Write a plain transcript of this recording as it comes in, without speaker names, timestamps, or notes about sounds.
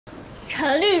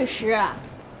陈律师，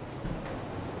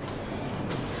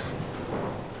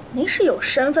您是有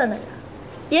身份的人，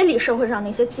别理社会上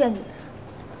那些贱女人。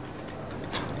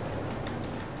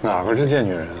哪个是贱女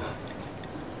人啊？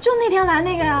就那天来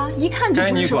那个呀，一看就不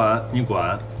是。该你管你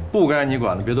管，不该你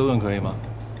管的别多问，可以吗？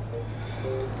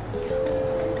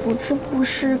我这不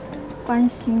是关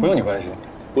心。不用你关心，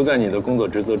不在你的工作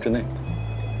职责之内。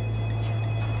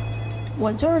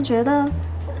我就是觉得，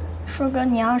硕哥，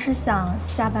你要是想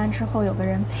下班之后有个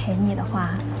人陪你的话，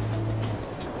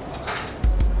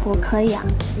我可以啊，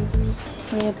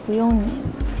我也不用你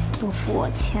多付我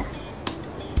钱。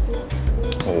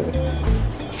哦，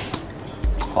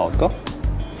好的。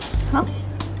好，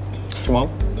去忙。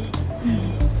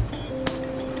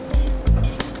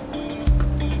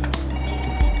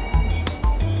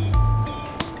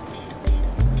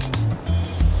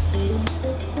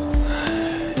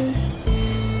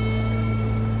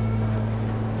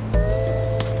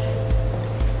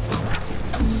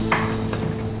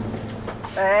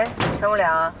喂，陈无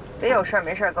良，别有事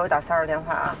没事给我打骚扰电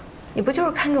话啊！你不就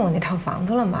是看中我那套房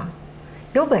子了吗？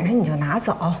有本事你就拿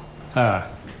走。哎，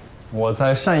我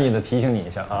再善意的提醒你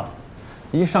一下啊，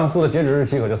离上诉的截止日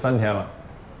期可就3天了。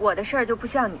我的事儿就不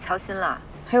需要你操心了。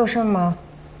还有事儿吗？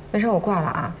没事，我挂了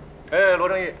啊。哎，罗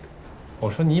正义，我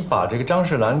说你把这个张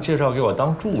世兰介绍给我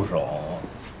当助手，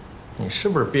你是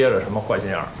不是憋着什么坏心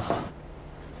眼儿啊？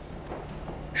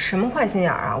什么坏心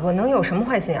眼儿啊？我能有什么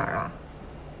坏心眼儿啊？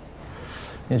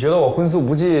你觉得我荤素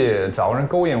不忌，找个人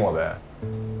勾引我呗？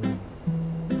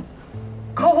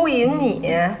勾引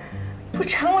你？不是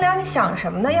陈无良，你想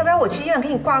什么呢？要不然我去医院给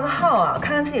你挂个号啊，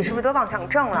看看自己是不是得妄想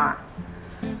症了。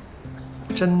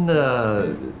真的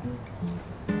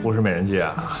不是美人计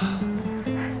啊？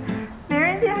美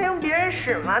人计还用别人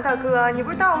使吗？大哥，你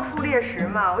不是到处猎食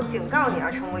吗？我警告你啊，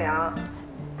陈无良，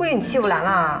不许你欺负兰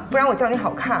兰啊，不然我叫你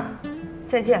好看。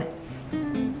再见。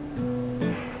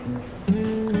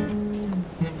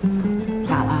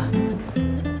咋了？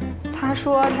他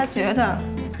说他觉得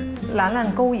兰兰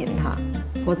勾引他。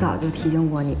我早就提醒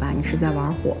过你吧，你是在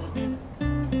玩火。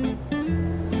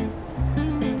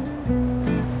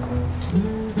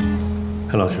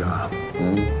裴老师啊，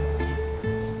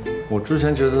我之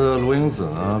前觉得罗英子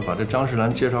呢把这张世兰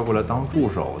介绍过来当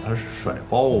助手，她是甩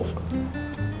包袱。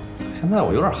现在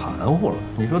我有点含糊了。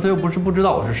你说她又不是不知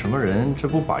道我是什么人，这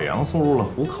不把羊送入了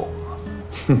虎口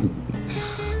吗？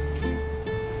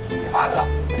你完了。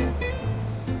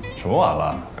什么完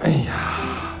了？哎呀，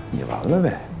你完了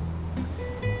呗。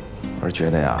我是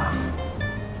觉得呀，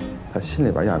他心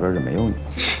里边压根就没有你。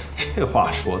这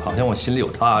话说的好像我心里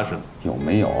有他似的。有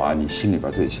没有啊？你心里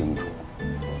边最清楚。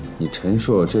你陈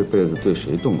硕这辈子对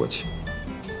谁动过情？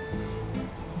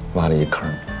挖了一坑，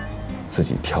自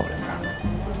己跳里边，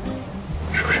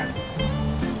是不是？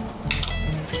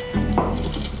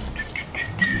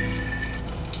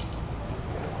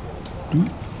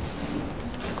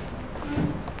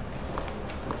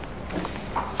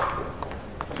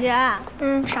姐，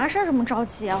啥事儿这么着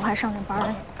急啊？我还上着班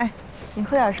呢。哎，你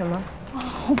喝点什么？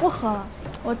我不喝了，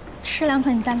我吃2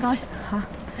块你蛋糕。好，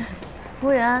服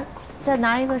务员，再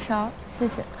拿一个勺，谢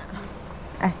谢。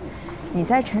哎，你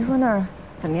在陈硕那儿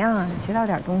怎么样啊？学到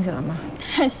点东西了吗？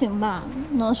还行吧，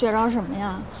能学着什么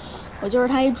呀？我就是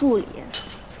他一助理，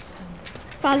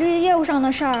法律业务上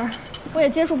的事儿我也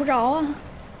接触不着啊。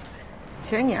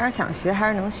其实你要是想学，还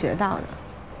是能学到的。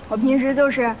我平时就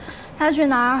是他去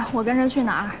哪儿，我跟着去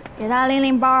哪儿，给他拎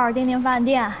拎包、订订饭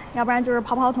店，要不然就是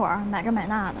跑跑腿儿，买这买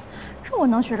那的。这我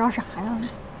能学着啥呀？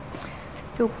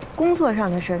就工作上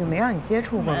的事就没让你接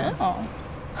触过吗？没有。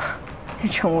这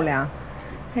陈无良，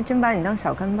还真把你当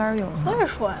小跟班用。所以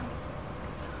说呀。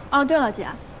哦，对了，姐，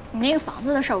你那个房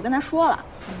子的事我跟他说了，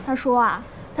他说啊，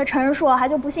他陈硕还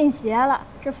就不信邪了，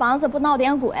这房子不闹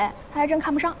点鬼，他还真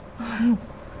看不上。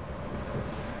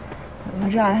我不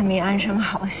知道他没安什么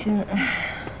好心，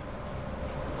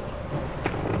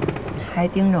还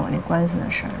盯着我那官司的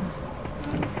事儿呢。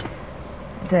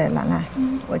对，兰兰，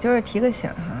我就是提个醒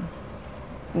哈，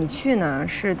你去呢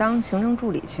是当行政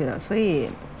助理去的，所以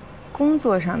工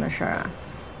作上的事儿啊，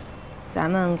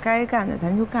咱们该干的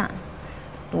咱就干，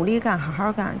努力干，好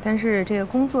好干。但是这个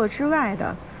工作之外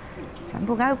的，咱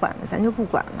不该管的咱就不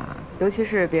管了，尤其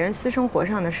是别人私生活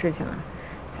上的事情啊，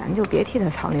咱就别替他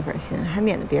操那份心，还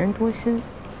免得别人多心。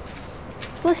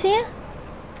多心？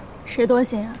谁多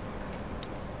心啊？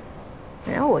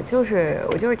没有，我就是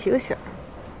提个醒儿。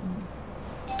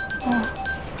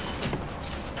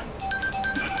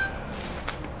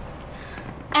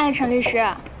哎，陈律师，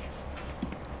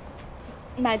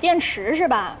买电池是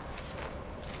吧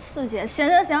？4节，行，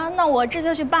那我这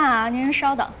就去办啊，您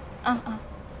稍等。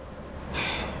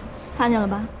看见了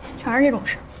吧？全是这种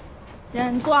事。姐，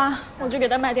你坐啊，我去给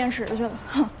他买电池去了。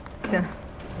哼。行。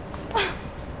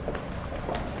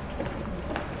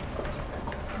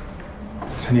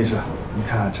陈律师，你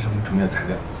看这是我们准备的材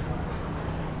料。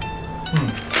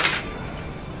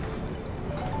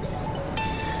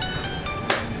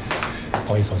不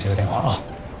好意思，我接个电话啊。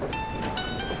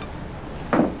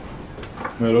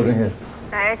喂，罗振宇。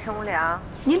哎，陈无良，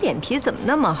你脸皮怎么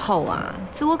那么厚啊？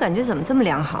自我感觉怎么这么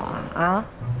良好啊？啊？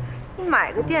你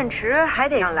买个电池还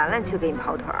得让兰兰去给你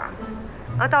跑腿儿，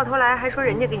啊，到头来还说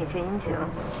人家给你献殷勤。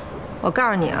我告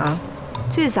诉你啊，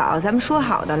最早咱们说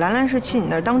好的，兰兰是去你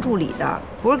那儿当助理的，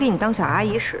不是给你当小阿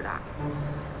姨使的。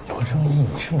罗正义，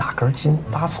你是哪根筋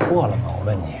搭错了吗？我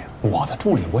问你，我的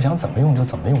助理我想怎么用就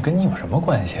怎么用，跟你有什么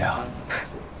关系啊？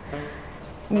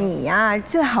你呀，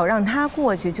最好让他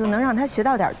过去，就能让他学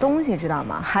到点东西，知道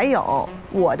吗？还有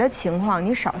我的情况，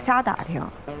你少瞎打听，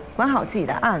管好自己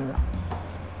的案子。